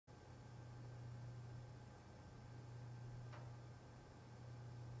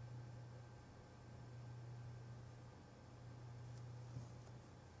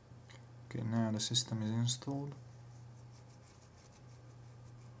Okay, now the system is installed.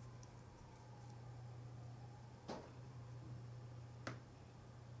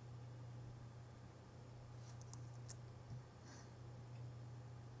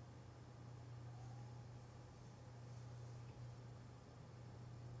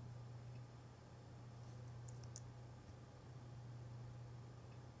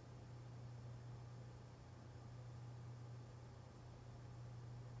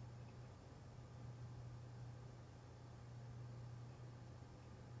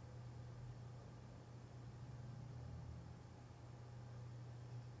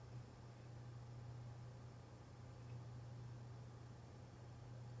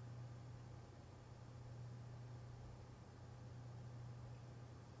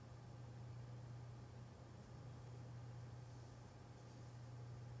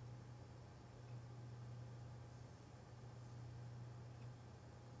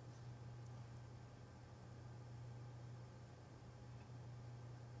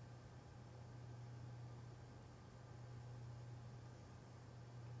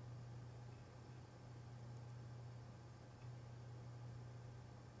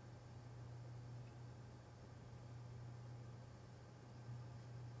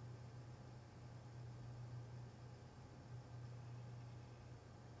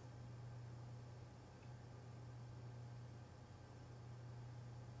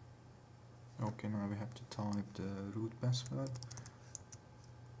 Okay, now we have to type the root password.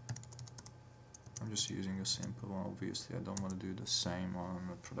 I'm just using a simple one. Obviously I don't want to do the same on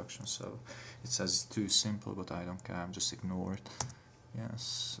the production, so it says it's too simple, but I don't care, I'm just ignore it.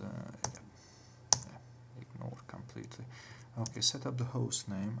 Yes, ignore completely. Okay, set up the host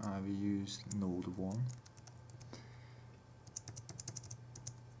name. I will use node 1.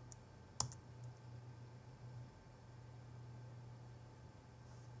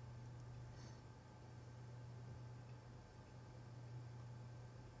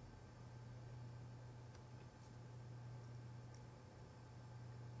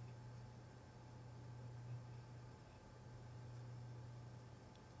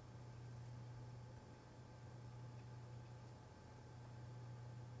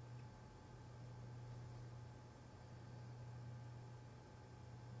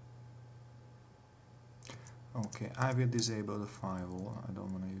 Okay, I will disable the firewall. I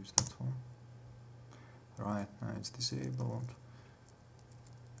don't want to use that one. Right, now it's disabled.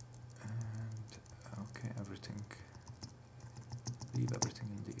 And okay, everything, leave everything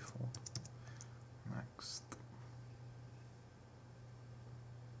in default. Next.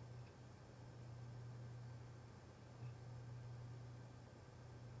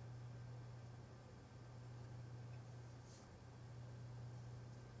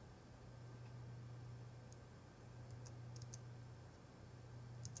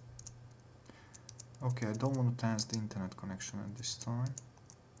 Okay, I don't want to test the internet connection at this time.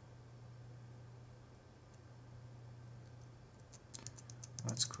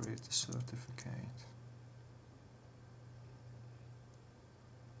 Let's create a certificate.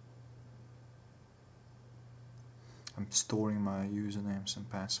 I'm storing my usernames and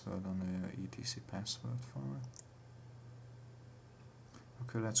password on the etc password file.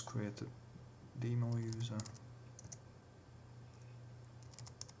 Okay, let's create a demo user.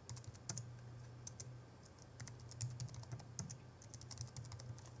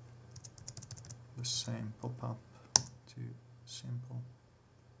 The same pop-up to simple.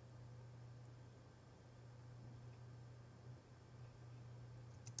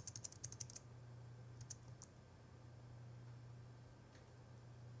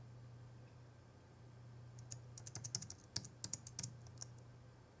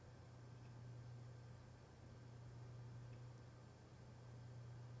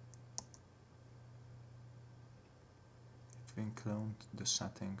 We cloned the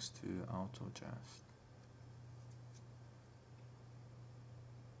settings to auto-adjust.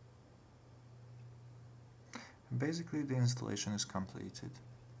 Basically the installation is completed.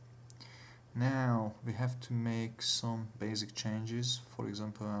 Now we have to make some basic changes. For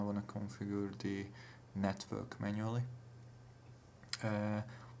example, I want to configure the network manually.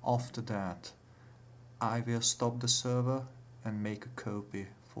 After that, I will stop the server and make a copy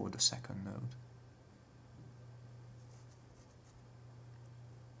for the second node.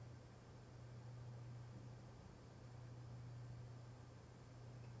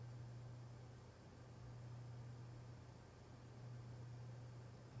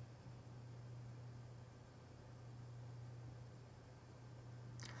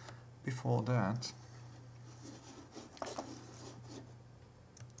 Before that,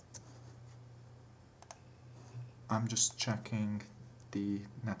 I'm just checking the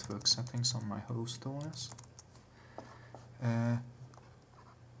network settings on my host OS.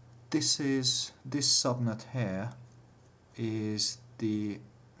 This subnet here is the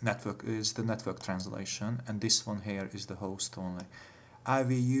network translation, and this one here is the host only. I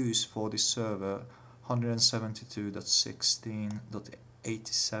will use for this server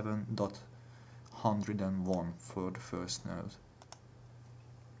 172.16.87.101 for the first node.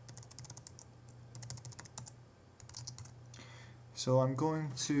 So I'm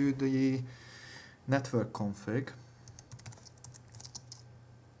going to the network config,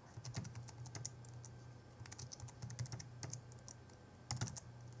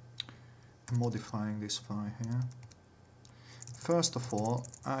 modifying this file here. First of all,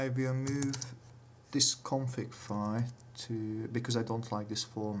 I will move this config file to, because I don't like this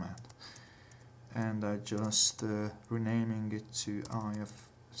format, and I just renaming it to ifcfg.eth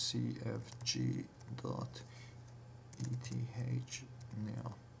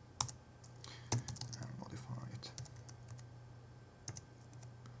nil and modify it.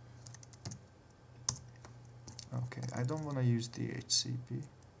 Okay, I don't want to use DHCP.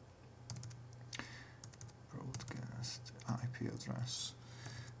 Broadcast IP address.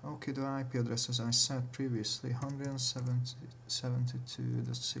 Okay, the IP address, as I said previously,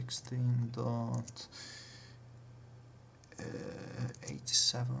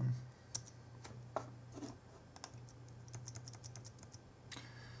 172.16.87.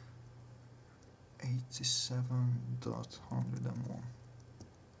 87.101.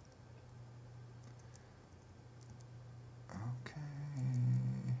 Okay,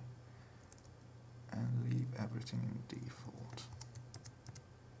 and leave everything in default.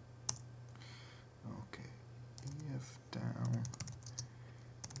 Okay, EF down,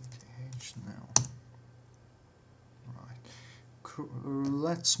 ETH now. Right.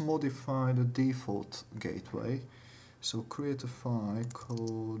 Let's modify the default gateway. So create a file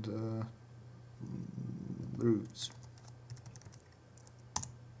called routes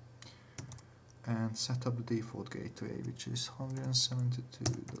and set up the default gateway, which is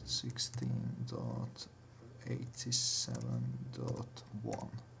 172.16.87.1,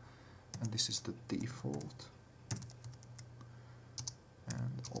 and this is the default,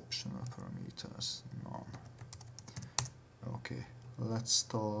 and optional parameters none. Okay, let's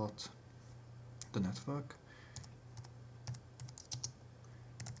start the network.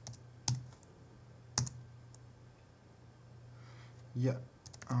 Yeah,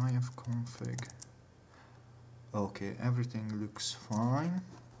 ifconfig. Okay, everything looks fine.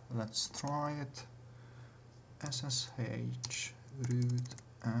 Let's try it. SSH root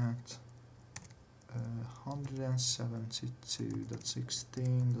at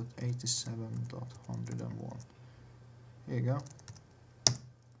 172.16.87.101. Here you go.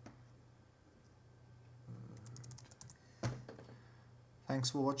 Thanks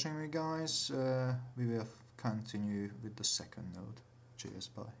for watching me, guys. We will continue with the second node. Cheers,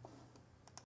 bye.